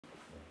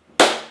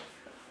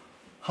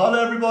Hello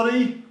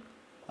everybody,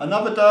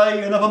 another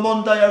day, another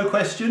Mondeo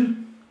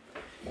question.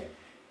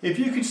 If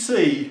you could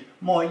see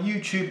my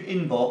YouTube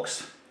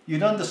inbox,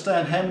 you'd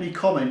understand how many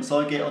comments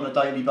I get on a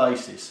daily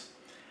basis.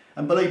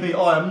 And believe me,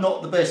 I am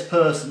not the best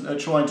person at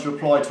trying to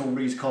reply to all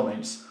these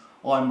comments.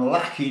 I'm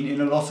lacking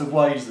in a lot of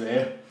ways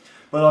there,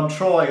 but I'm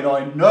trying.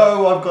 I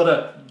know I've got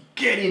to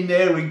get in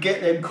there and get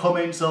them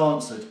comments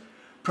answered.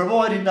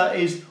 Providing that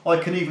is, I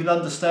can even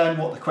understand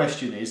what the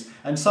question is,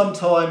 and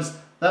sometimes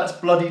that's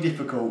bloody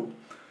difficult.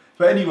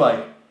 But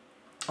anyway,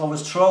 I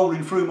was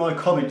trolling through my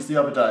comments the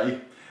other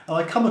day and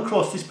I come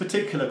across this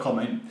particular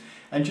comment,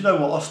 and you know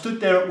what, I stood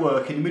there at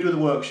work in the middle of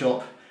the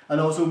workshop and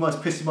I was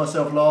almost pissing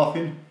myself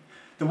laughing.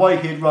 The way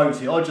he had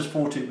wrote it, I just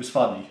thought it was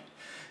funny.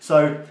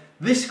 So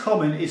this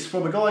comment is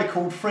from a guy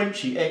called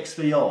Frenchy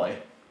XVI.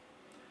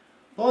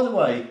 By the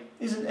way,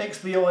 isn't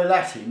XVI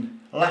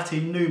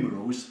Latin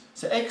numerals?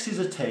 So X is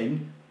a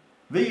 10,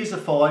 V is a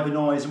 5 and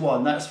I is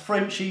 1. That's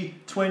Frenchy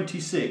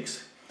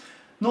 26.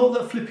 Not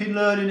that flipping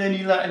learning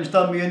any Latin's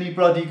done me any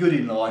bloody good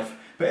in life.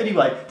 But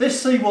anyway, let's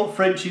see what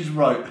Frenchy's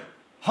wrote.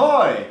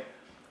 Hi,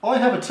 I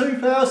have a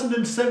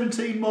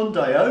 2017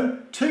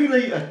 Mondeo 2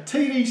 litre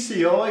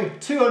TDCI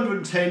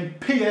 210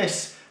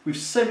 PS with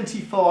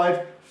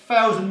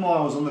 75,000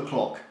 miles on the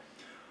clock.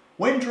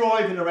 When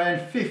driving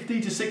around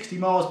 50 to 60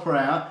 miles per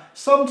hour,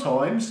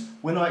 sometimes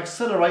when I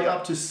accelerate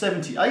up to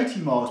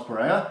 70-80 miles per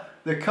hour,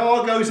 the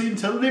car goes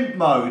into limp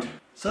mode.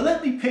 So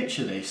let me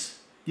picture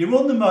this. You're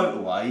on the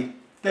motorway,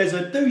 there's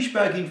a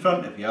douchebag in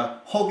front of you,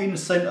 hogging the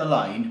centre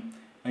lane,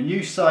 and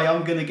you say,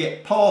 I'm going to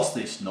get past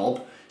this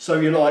knob, so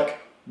you're like,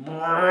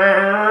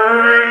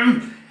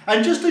 and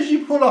just as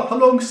you pull up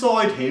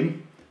alongside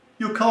him,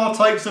 your car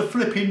takes a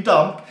flipping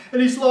dump, and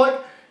it's like,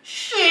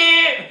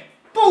 shit,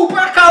 pull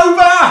back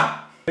over!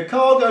 The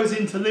car goes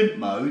into limp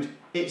mode,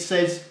 it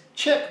says,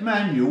 check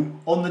manual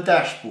on the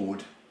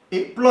dashboard.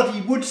 It bloody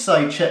would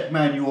say check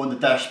manual on the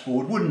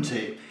dashboard, wouldn't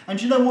it?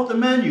 And you know what the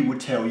manual would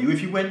tell you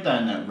if you went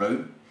down that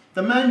route?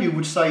 The manual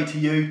would say to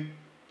you,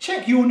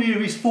 check your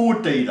nearest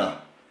Ford dealer.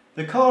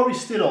 The car is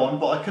still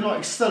on, but I cannot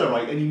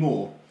accelerate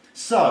anymore.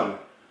 So,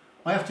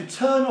 I have to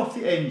turn off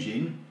the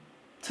engine,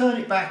 turn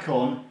it back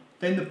on,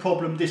 then the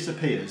problem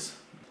disappears.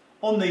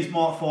 On these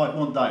Mark 5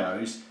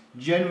 Mondeos,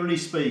 generally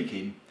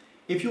speaking,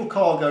 if your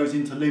car goes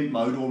into limp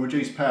mode or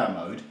reduced power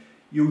mode,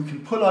 you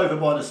can pull over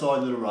by the side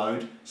of the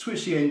road,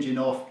 switch the engine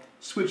off,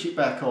 switch it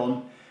back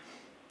on.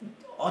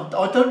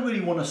 I don't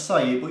really want to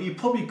say it, but you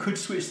probably could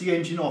switch the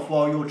engine off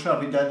while you're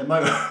travelling down the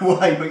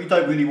motorway, but you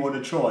don't really want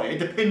to try it. It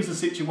depends the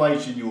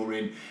situation you're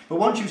in. But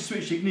once you've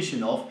switched the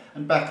ignition off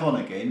and back on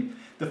again,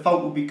 the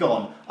fault will be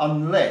gone,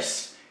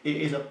 unless it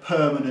is a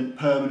permanent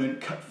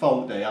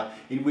fault there,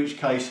 in which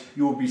case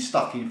you'll be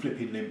stuck in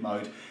flipping limp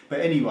mode. But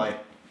anyway,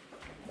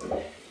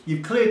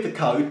 you've cleared the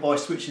code by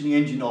switching the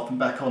engine off and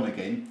back on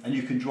again, and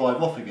you can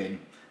drive off again.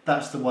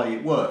 That's the way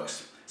it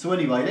works. So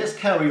anyway, let's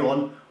carry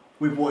on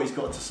with what he's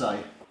got to say.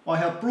 I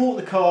have brought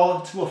the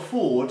car to a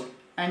Ford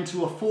and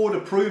to a Ford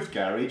approved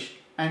garage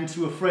and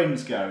to a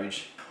friend's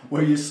garage.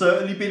 Well, you've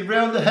certainly been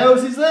round the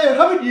houses there,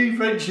 haven't you,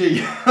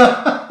 Frenchy?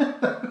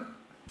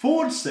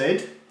 Ford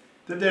said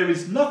that there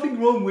is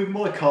nothing wrong with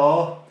my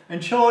car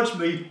and charged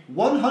me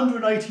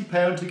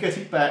 £180 to get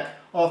it back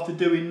after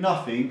doing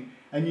nothing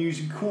and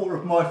using a quarter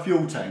of my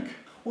fuel tank.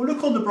 Well,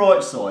 look on the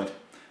bright side.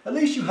 At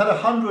least you had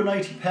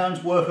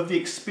 £180 worth of the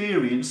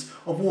experience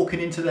of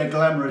walking into their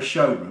glamorous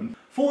showroom.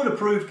 Ford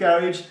approved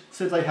garage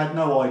said they had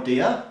no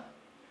idea.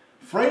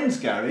 Friend's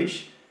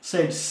garage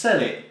said sell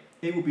it,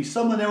 it will be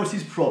someone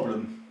else's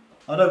problem.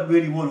 I don't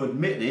really want to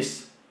admit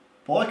this,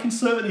 but I can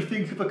certainly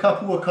think of a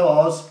couple of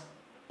cars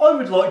I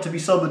would like to be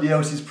somebody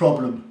else's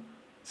problem.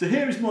 So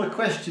here is my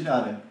question,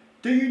 Alan.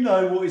 Do you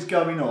know what is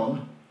going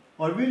on?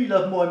 I really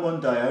love my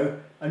Mondeo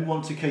and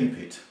want to keep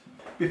it.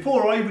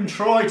 Before I even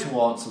try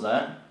to answer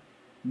that,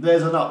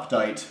 there's an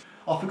update.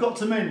 I forgot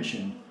to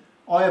mention,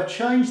 I have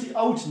changed the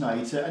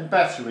alternator and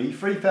battery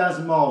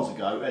 3,000 miles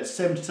ago at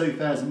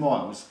 72,000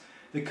 miles.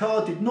 The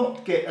car did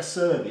not get a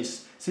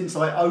service since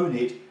I own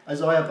it,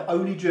 as I have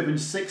only driven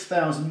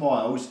 6,000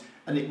 miles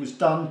and it was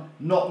done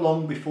not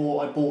long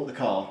before I bought the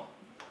car.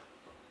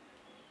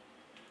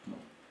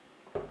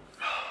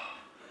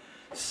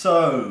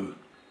 So,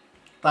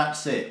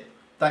 that's it.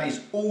 That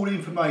is all the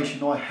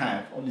information I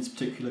have on this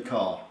particular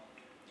car.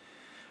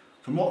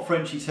 From what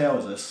Frenchy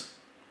tells us,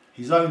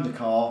 he's owned the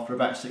car for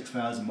about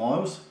 6,000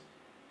 miles.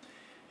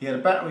 He had a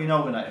battery and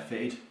alternator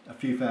fitted a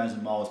few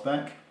thousand miles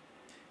back,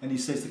 and he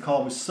says the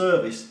car was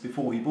serviced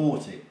before he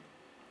bought it.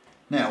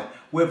 Now,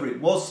 whether it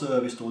was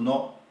serviced or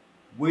not,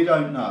 we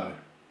don't know.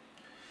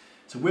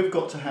 So we've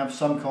got to have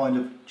some kind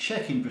of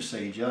checking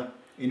procedure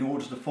in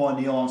order to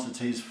find the answer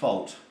to his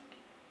fault.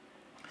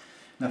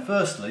 Now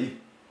firstly,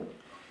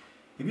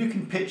 if you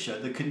can picture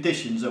the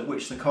conditions at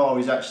which the car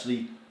is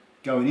actually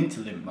going into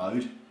limp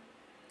mode,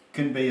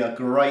 can be a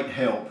great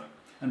help.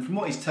 And from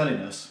what he's telling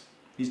us,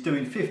 he's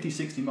doing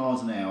 50-60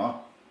 miles an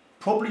hour,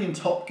 probably in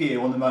top gear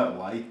on the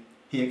motorway.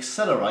 He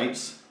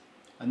accelerates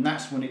and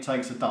that's when it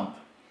takes a dump.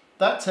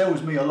 That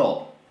tells me a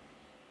lot,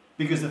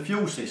 because the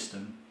fuel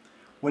system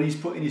when he's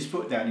putting his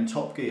foot down in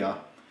top gear,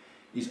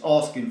 is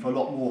asking for a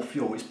lot more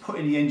fuel. It's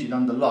putting the engine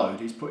under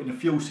load, it's putting the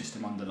fuel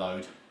system under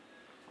load.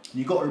 And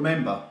you've got to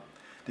remember,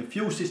 the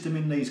fuel system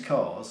in these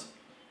cars,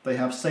 they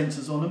have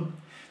sensors on them.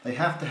 They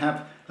have to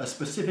have a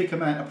specific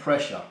amount of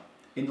pressure,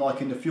 in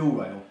the fuel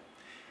rail.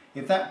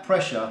 If that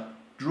pressure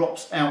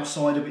drops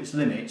outside of its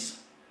limits,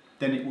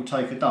 then it will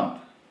take a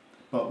dump.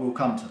 But we'll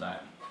come to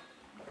that.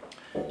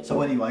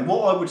 So anyway,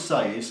 what I would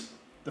say is,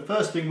 the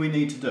first thing we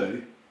need to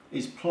do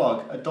is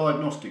plug a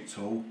diagnostic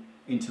tool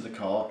into the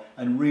car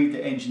and read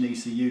the engine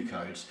ECU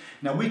codes.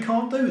 Now we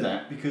can't do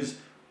that because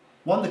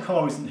one, the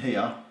car isn't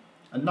here,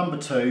 and number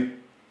two,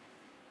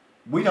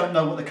 we don't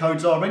know what the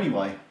codes are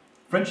anyway.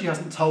 Frenchy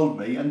hasn't told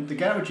me, and the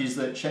garages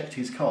that checked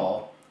his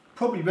car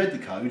probably read the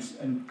codes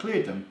and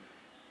cleared them,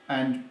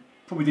 and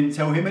probably didn't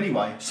tell him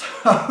anyway.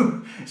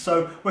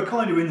 So we're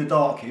kind of in the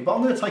dark here, but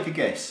I'm going to take a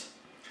guess.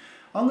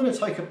 I'm going to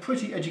take a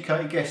pretty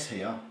educated guess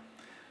here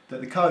that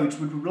the codes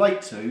would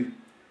relate to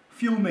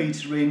fuel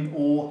metering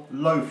or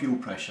low fuel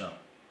pressure.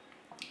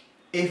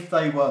 If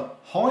they were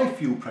high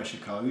fuel pressure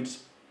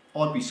codes,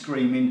 I'd be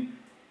screaming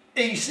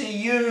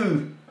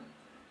ECU,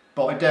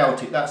 but I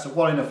doubt it. That's a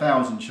 1 in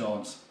 1,000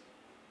 chance.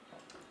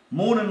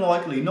 More than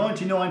likely,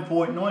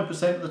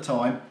 99.9% of the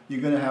time,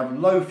 you're going to have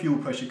low fuel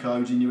pressure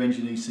codes in your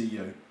engine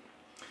ECU.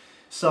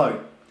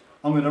 So,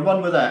 I'm going to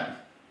run with that.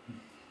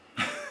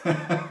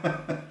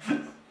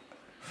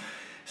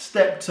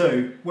 Step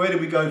 2, where do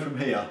we go from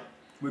here?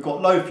 We've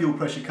got low fuel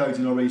pressure codes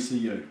in our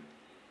ECU.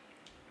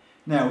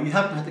 Now, you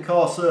haven't had the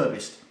car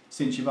serviced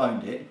since you've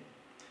owned it.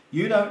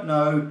 You don't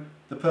know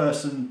the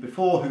person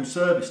before who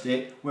serviced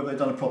it, whether they've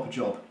done a proper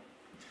job.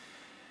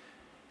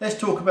 Let's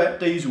talk about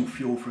diesel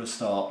fuel for a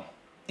start.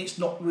 It's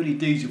not really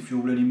diesel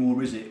fuel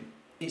anymore, is it?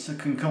 It's a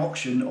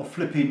concoction of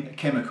flipping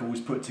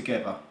chemicals put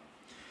together.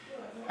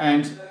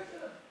 And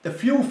the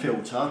fuel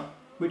filter,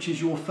 which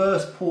is your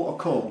first port of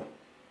call,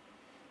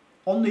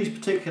 on these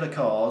particular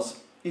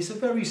cars, it's a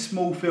very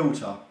small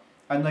filter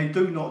and they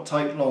do not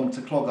take long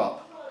to clog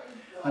up.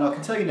 And I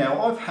can tell you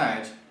now, I've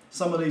had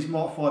some of these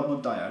Mark 5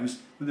 Mondeos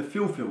with the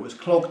fuel filters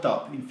clogged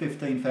up in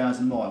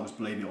 15,000 miles,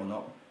 believe it or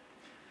not.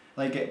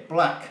 They get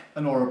black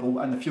and horrible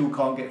and the fuel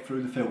can't get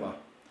through the filter.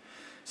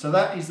 So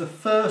that is the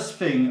first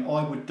thing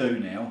I would do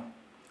now.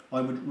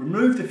 I would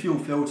remove the fuel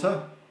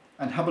filter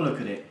and have a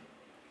look at it.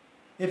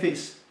 If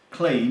it's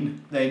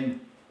clean,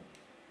 then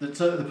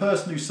the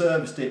person who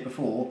serviced it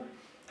before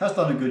has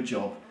done a good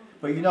job.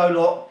 But you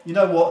know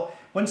what?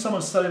 When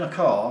someone's selling a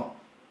car,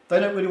 they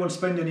don't really want to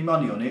spend any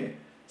money on it,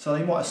 so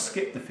they might have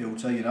skipped the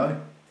filter, you know.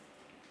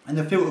 And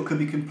the filter could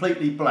be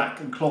completely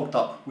black and clogged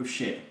up with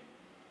shit.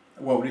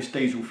 Well, this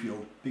diesel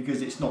fuel,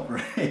 because it's not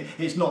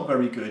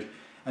very good,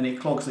 and it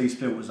clogs these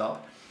filters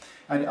up.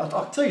 And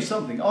I'll tell you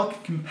something, I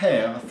can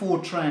compare a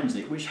Ford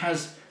Transit, which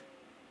has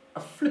a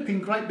flipping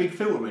great big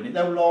filter in it.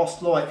 They'll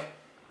last like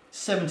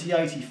 70,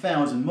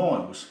 80,000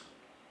 miles.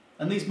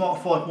 And these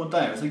Mark 5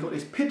 Mondeos, they've got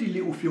this piddly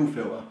little fuel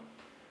filter.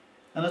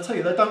 And I tell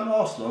you, they don't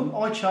last long.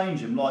 I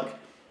change them like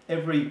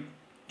every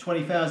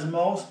 20,000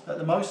 miles at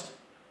the most.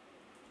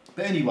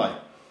 But anyway,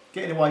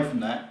 getting away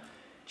from that,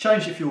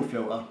 change your fuel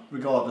filter,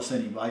 regardless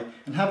anyway,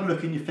 and have a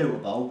look in your filter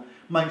bowl.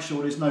 Make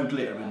sure there's no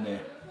glitter in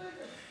there.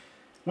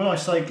 When I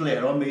say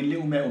glitter, I mean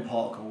little metal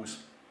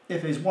particles.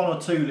 If there's 1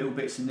 or 2 little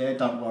bits in there,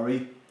 don't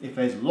worry. If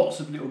there's lots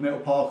of little metal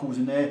particles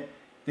in there,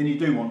 then you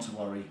do want to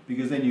worry,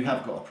 because then you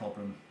have got a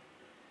problem.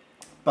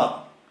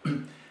 But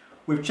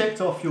we've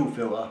checked our fuel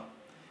filter.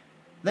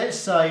 Let's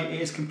say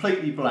it is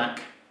completely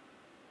black.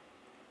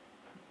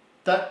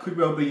 That could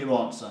well be your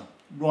answer,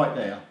 right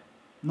there.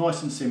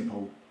 Nice and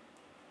simple.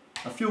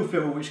 A fuel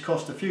filter which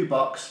cost a few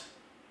bucks,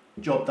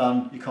 job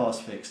done, your car's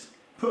fixed.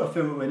 Put a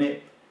filter in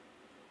it,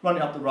 run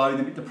it up the road,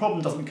 and if the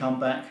problem doesn't come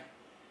back,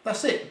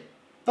 that's it,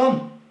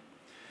 done.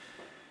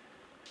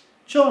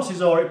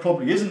 Chances are it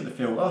probably isn't the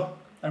filter,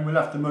 and we'll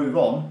have to move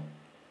on,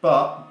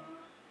 but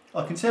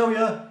I can tell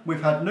you,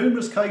 we've had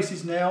numerous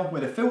cases now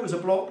where the filters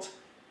are blocked,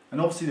 and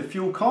obviously the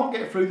fuel can't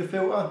get through the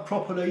filter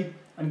properly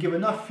and give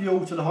enough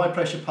fuel to the high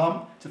pressure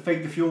pump to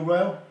feed the fuel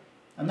rail,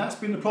 and that's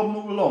been the problem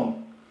all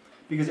along,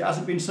 because it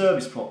hasn't been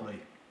serviced properly.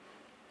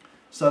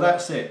 So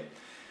that's it.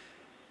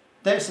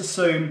 Let's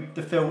assume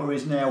the filter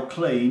is now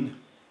clean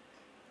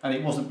and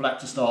it wasn't black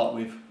to start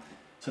with.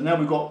 So now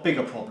we've got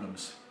bigger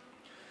problems.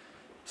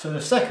 So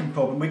the second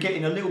problem, we're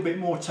getting a little bit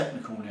more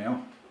technical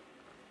now.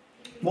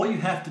 What you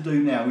have to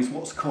do now is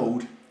what's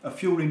called a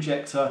fuel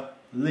injector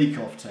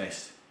leak-off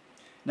test.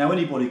 Now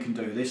anybody can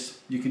do this,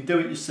 you can do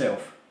it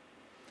yourself.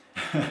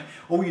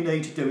 All you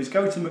need to do is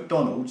go to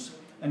McDonald's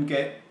and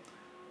get,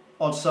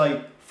 I'd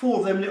say, 4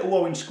 of them little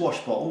orange squash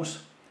bottles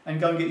and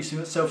go and get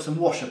yourself some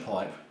washer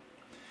pipe.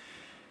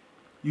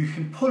 You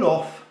can pull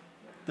off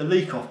the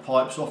leak-off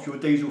pipes off your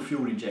diesel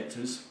fuel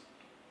injectors,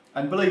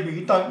 and believe me,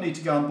 you don't need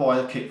to go and buy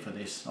a kit for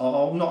this.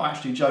 I'm not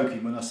actually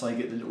joking when I say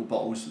get the little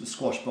bottles, the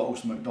squash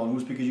bottles from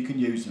McDonald's, because you can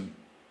use them.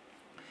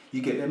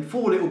 You get them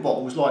 4 little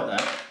bottles like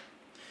that,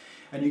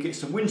 and you get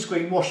some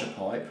windscreen washer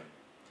pipe,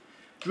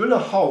 drill a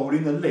hole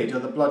in the lid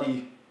of the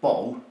bloody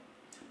bottle,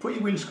 put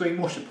your windscreen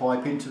washer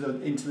pipe into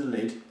the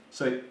lid,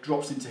 so it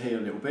drops into here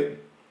a little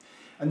bit.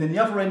 And then the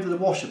other end of the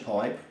washer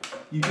pipe,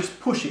 you just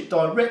push it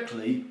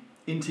directly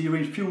into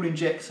your fuel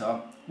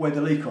injector where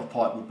the leak off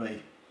pipe would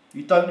be.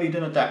 You don't need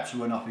an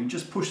adapter or nothing,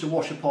 just push the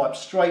washer pipe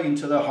straight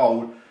into the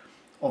hole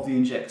of the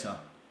injector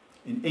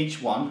in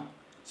each one.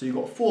 So you've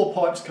got 4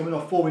 pipes coming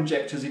off 4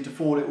 injectors into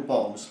 4 little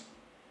bottles.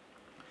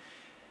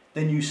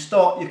 Then you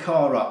start your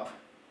car up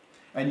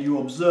and you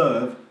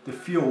observe the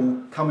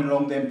fuel coming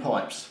along them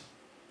pipes.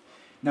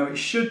 Now it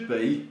should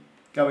be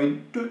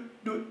going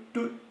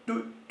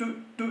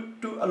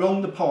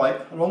along the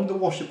pipe, along the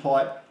washer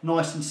pipe,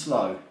 nice and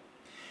slow.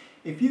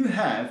 If you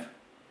have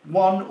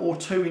 1 or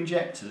 2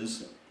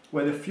 injectors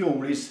where the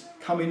fuel is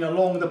coming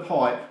along the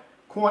pipe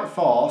quite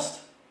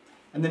fast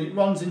and then it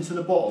runs into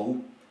the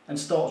bottle and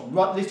starts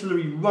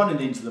literally running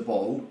into the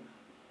bottle,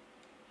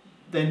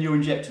 then your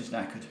injector's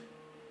knackered.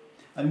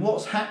 And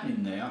what's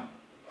happening there,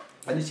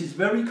 and this is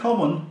very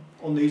common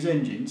on these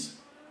engines,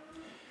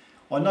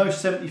 I know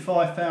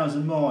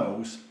 75,000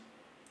 miles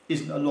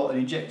isn't a lot, an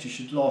injector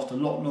should last a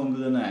lot longer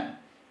than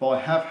that, but I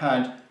have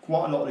had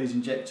quite a lot of these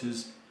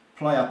injectors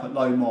play up at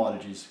low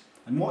mileages.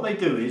 And what they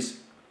do is,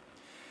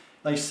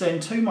 they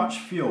send too much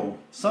fuel,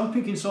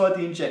 something inside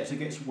the injector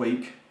gets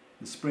weak,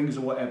 the springs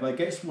or whatever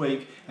gets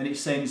weak, and it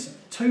sends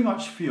too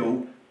much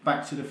fuel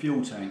back to the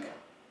fuel tank.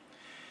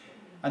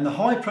 And the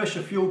high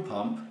pressure fuel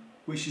pump,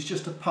 which is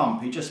just a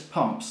pump, it just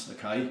pumps,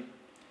 okay?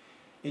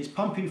 It's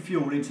pumping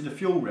fuel into the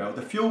fuel rail.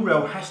 The fuel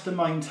rail has to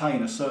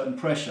maintain a certain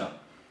pressure.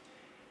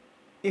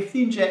 If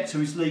the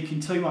injector is leaking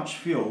too much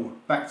fuel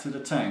back to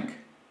the tank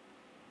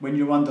when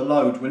you're under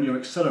load, when you're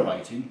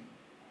accelerating,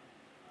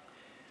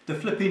 the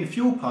flipping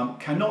fuel pump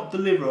cannot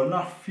deliver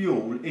enough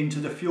fuel into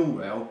the fuel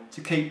rail to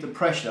keep the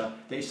pressure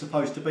that it's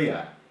supposed to be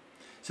at.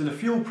 So the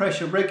fuel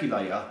pressure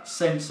regulator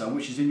sensor,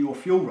 which is in your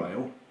fuel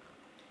rail,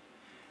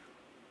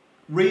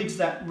 reads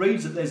that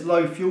there's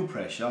low fuel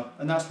pressure,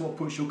 and that's what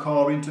puts your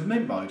car into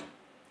limp mode.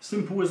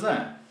 Simple as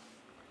that.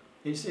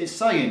 It's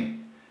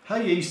saying,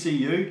 hey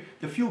ECU,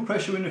 the fuel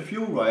pressure in the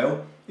fuel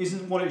rail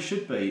isn't what it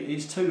should be,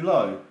 it's too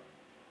low.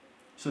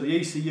 So the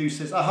ECU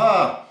says,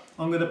 aha,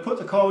 I'm going to put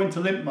the car into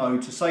limp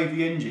mode to save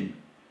the engine.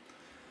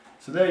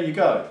 So there you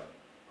go.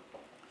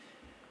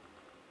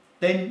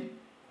 Then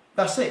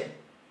that's it.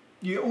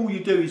 All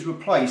you do is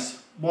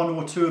replace 1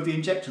 or 2 of the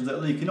injectors that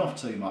are leaking off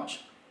too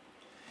much.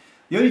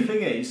 The only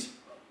thing is,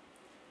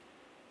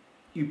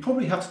 you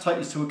probably have to take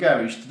this to a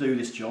garage to do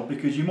this job,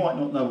 because you might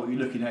not know what you're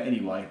looking at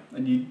anyway,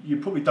 and you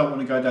probably don't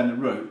want to go down the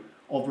route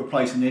of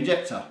replacing the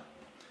injector.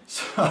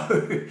 So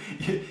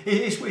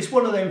it's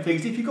one of them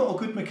things. If you've got a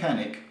good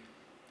mechanic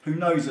who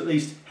knows at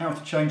least how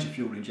to change a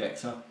fuel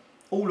injector,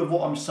 all of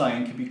what I'm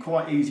saying can be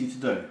quite easy to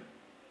do.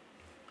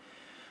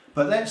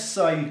 But let's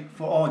say,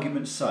 for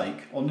argument's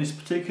sake, on this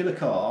particular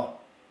car,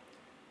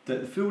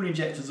 that the fuel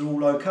injectors are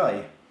all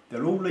okay.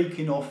 They're all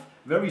leaking off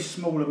very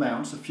small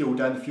amounts of fuel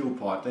down the fuel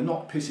pipe. They're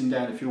not pissing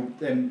down the fuel,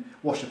 them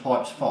washer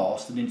pipes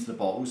fast and into the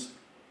bottles.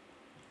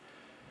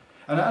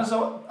 And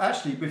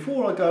actually,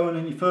 before I go on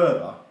any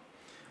further,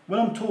 when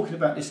I'm talking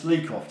about this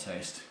leak off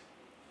test,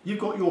 you've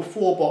got your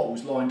 4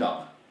 bottles lined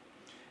up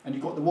and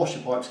you've got the washer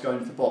pipes going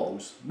into the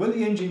bottles. When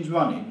the engine's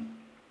running,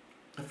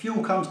 the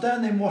fuel comes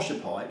down them washer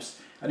pipes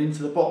and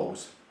into the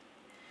bottles.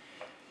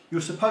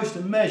 You're supposed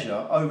to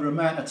measure over an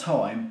amount of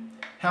time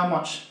how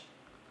much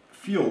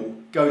fuel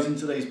goes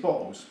into these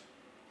bottles.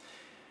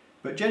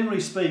 But generally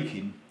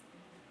speaking,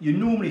 you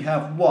normally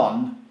have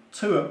 1,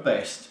 2 at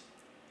best,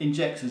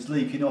 injectors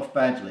leaking off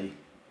badly.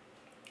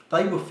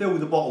 They will fill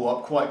the bottle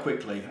up quite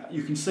quickly.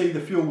 You can see the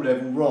fuel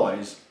level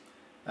rise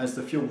as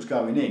the fuel's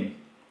going in.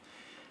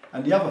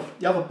 And the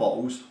other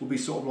bottles will be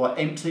sort of like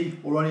empty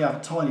or only have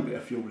a tiny bit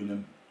of fuel in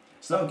them.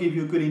 So that'll give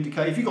you a good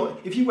indicator.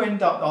 If you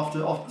end up after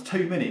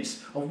 2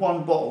 minutes of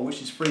 1 bottle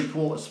which is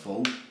 3/4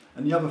 full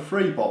and the other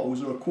 3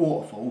 bottles are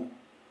 1/4 full,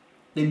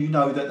 then you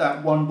know that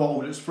that 1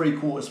 bottle that's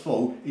 3/4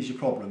 full is your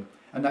problem,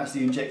 and that's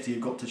the injector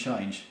you've got to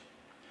change.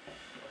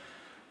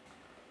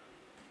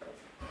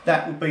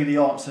 That would be the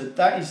answer.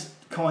 That is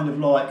kind of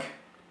like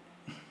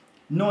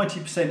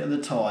 90% of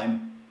the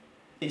time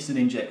it's an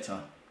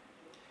injector.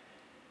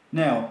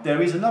 Now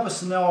there is another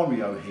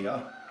scenario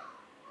here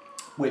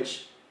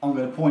which I'm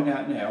going to point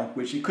out now,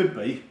 which it could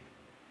be,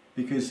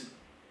 because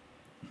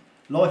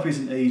life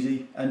isn't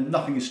easy and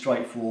nothing is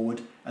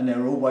straightforward and there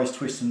are always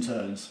twists and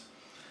turns.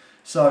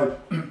 So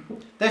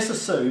let's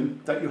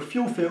assume that your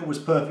fuel filter was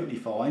perfectly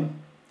fine,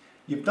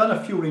 you've done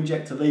a fuel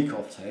injector leak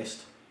off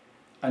test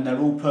and they're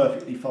all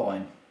perfectly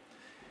fine.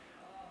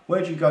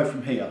 Where do you go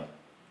from here?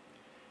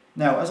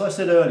 Now, as I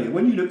said earlier,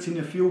 when you looked in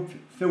the fuel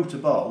filter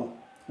bowl,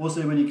 was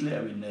there any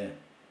glitter in there?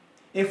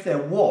 If there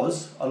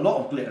was a lot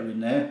of glitter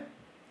in there,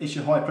 it's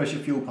your high pressure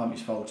fuel pump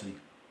is faulty.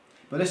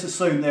 But let's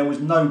assume there was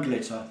no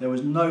glitter, there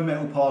was no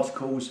metal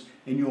particles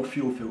in your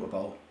fuel filter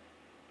bowl.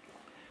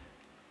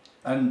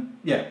 And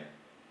yeah,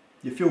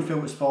 your fuel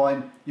filter's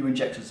fine, your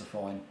injectors are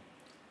fine.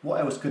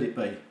 What else could it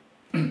be?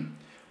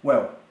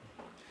 Well,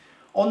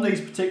 on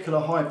these particular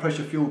high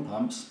pressure fuel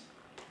pumps,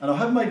 and I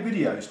have made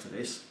videos to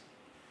this,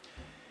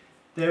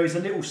 there is a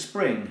little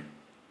spring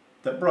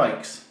that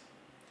breaks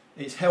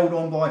It's held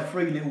on by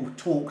 3 little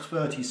Torx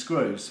 30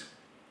 screws.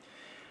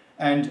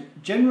 And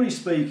generally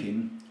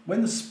speaking,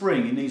 when the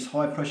spring in these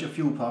high pressure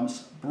fuel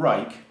pumps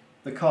break,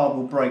 the car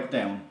will break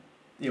down.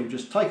 It will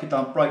just take a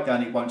dump, break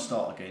down, it won't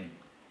start again.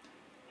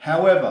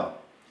 However,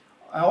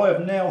 I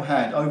have now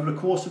had, over the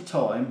course of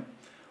time,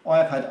 I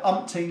have had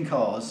umpteen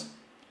cars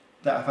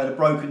that have had a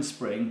broken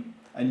spring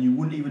and you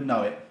wouldn't even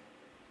know it.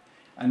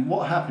 And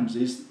what happens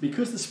is,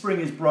 because the spring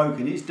is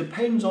broken, it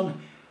depends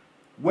on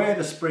where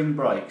the spring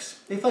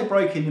breaks. If they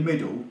break in the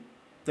middle,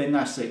 then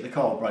that's it, the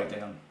car will break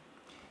down.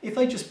 If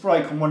they just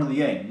break on one of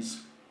the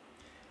ends,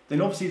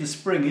 then obviously the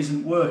spring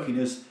isn't working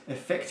as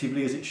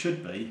effectively as it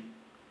should be,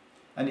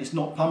 and it's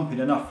not pumping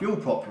enough fuel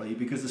properly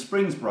because the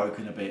spring's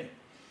broken a bit.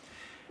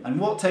 And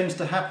what tends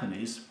to happen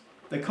is,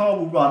 the car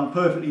will run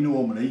perfectly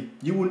normally,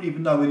 you wouldn't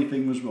even know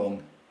anything was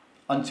wrong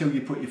until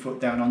you put your foot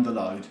down under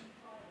load,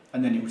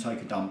 and then it will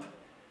take a dump.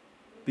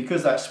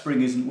 Because that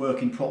spring isn't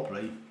working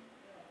properly,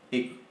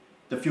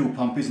 the fuel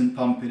pump isn't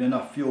pumping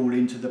enough fuel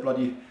into the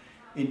bloody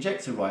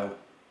injector rail,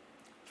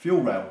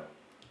 fuel rail.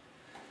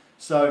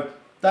 So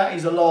that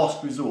is a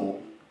last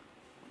resort.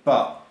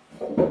 But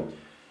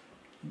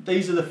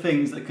these are the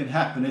things that can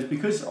happen, is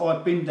because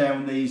I've been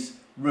down these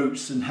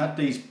routes and had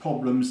these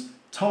problems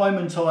time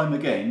and time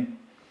again,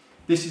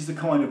 this is the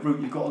kind of route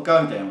you've got to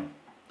go down.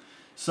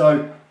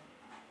 So,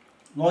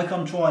 like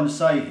I'm trying to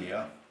say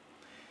here,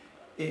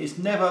 it is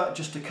never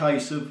just a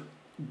case of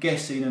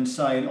guessing and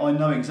saying, I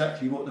know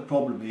exactly what the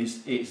problem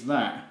is, it's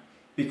that,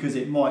 because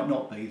it might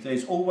not be.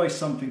 There's always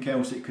something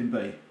else it can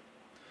be.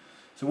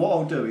 So what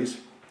I'll do is,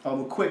 I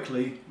will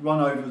quickly run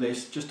over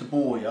this just to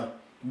bore you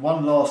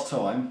one last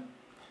time.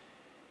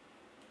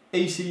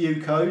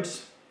 ECU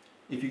codes,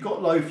 if you've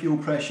got low fuel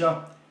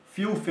pressure,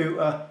 fuel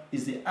filter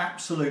is the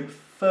absolute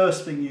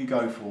first thing you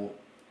go for.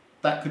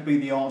 That could be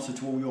the answer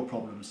to all your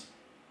problems.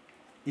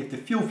 If the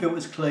fuel filter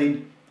is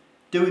clean,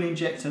 do an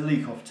injector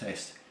leak off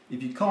test.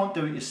 If you can't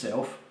do it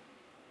yourself,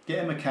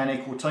 get a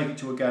mechanic or take it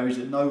to a garage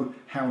that know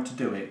how to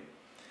do it.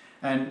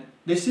 And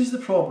this is the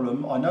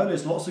problem. I know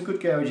there's lots of good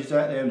garages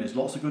out there and there's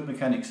lots of good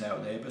mechanics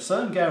out there, but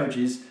certain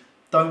garages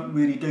don't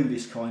really do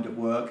this kind of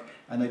work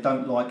and they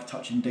don't like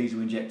touching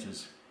diesel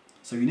injectors.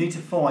 So you need to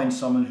find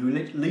someone who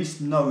at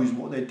least knows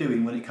what they're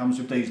doing when it comes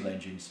to diesel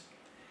engines.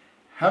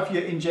 Have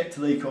your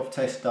injector leak off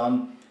test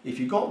done. If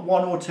you've got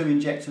 1 or 2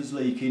 injectors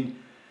leaking,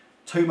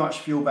 too much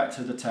fuel back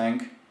to the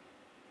tank,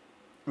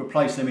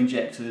 replace them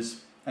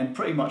injectors, and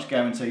pretty much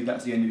guaranteed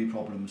that's the end of your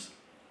problems.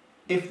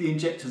 If the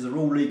injectors are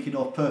all leaking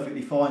off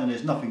perfectly fine and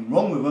there's nothing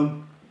wrong with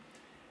them,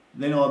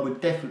 then I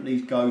would definitely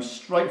go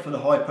straight for the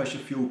high pressure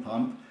fuel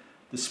pump,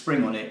 the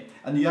spring on it,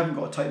 and you haven't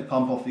got to take the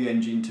pump off the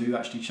engine to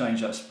actually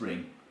change that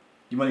spring.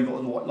 You've only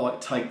got to like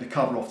take the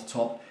cover off the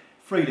top,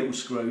 3 little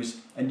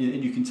screws, and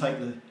you can take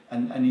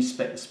and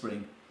inspect the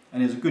spring,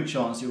 and there's a good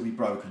chance it will be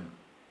broken.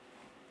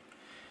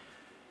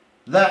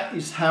 That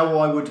is how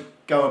I would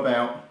go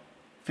about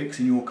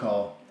fixing your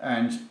car,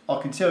 and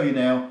I can tell you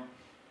now,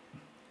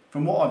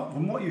 from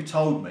what you've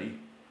told me,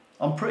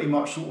 I'm pretty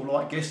much sort of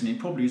like guessing it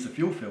probably is the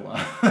fuel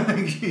filter.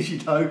 You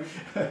know,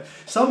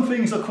 some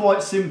things are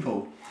quite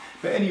simple.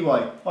 But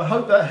anyway, I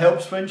hope that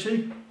helps,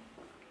 Frenchy.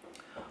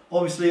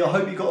 Obviously, I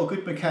hope you got a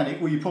good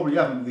mechanic. Well, you probably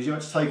haven't, because you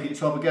had to take it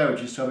to other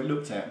garages to have it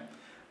looked at.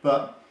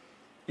 But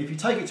if you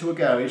take it to a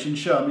garage and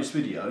show them this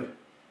video,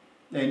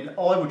 then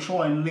I would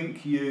try and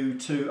link you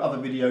to other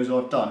videos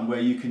I've done where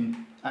you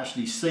can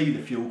actually see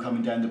the fuel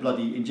coming down the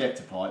bloody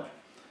injector pipe.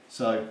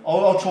 So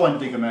I'll try and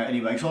dig them out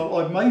anyway. So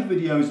I've made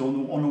videos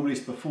on all this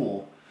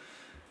before,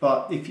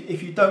 but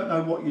if you don't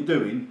know what you're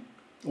doing,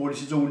 or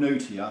this is all new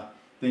to you,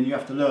 then you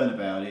have to learn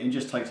about it. It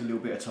just takes a little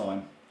bit of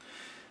time.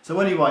 So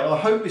anyway, I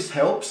hope this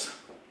helps,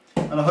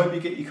 and I hope you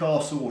get your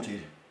car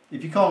sorted.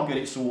 If you can't get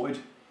it sorted,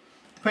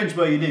 depends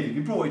where you live. If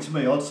you brought it to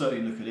me, I'd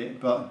certainly look at it,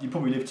 but you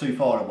probably live too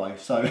far away,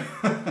 so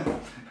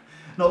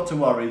not to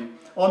worry.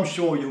 I'm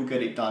sure you'll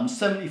get it done.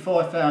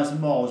 75,000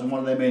 miles on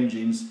one of them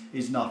engines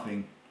is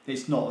nothing.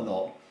 It's not a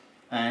lot.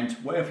 And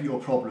whatever your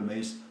problem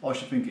is, I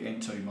should think it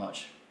ain't too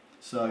much.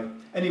 So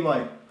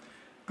anyway,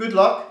 good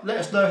luck. Let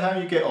us know how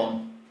you get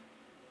on.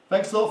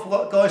 Thanks a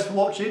lot guys for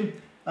watching,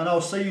 and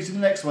I'll see you in the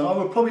next one. I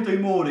will probably do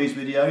more of these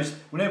videos.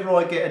 Whenever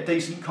I get a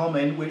decent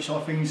comment which I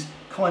think is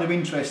kind of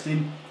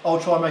interesting, I'll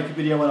try and make a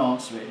video and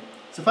answer it.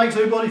 So thanks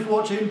everybody for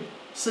watching.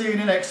 See you in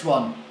the next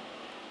one.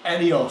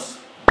 Adios.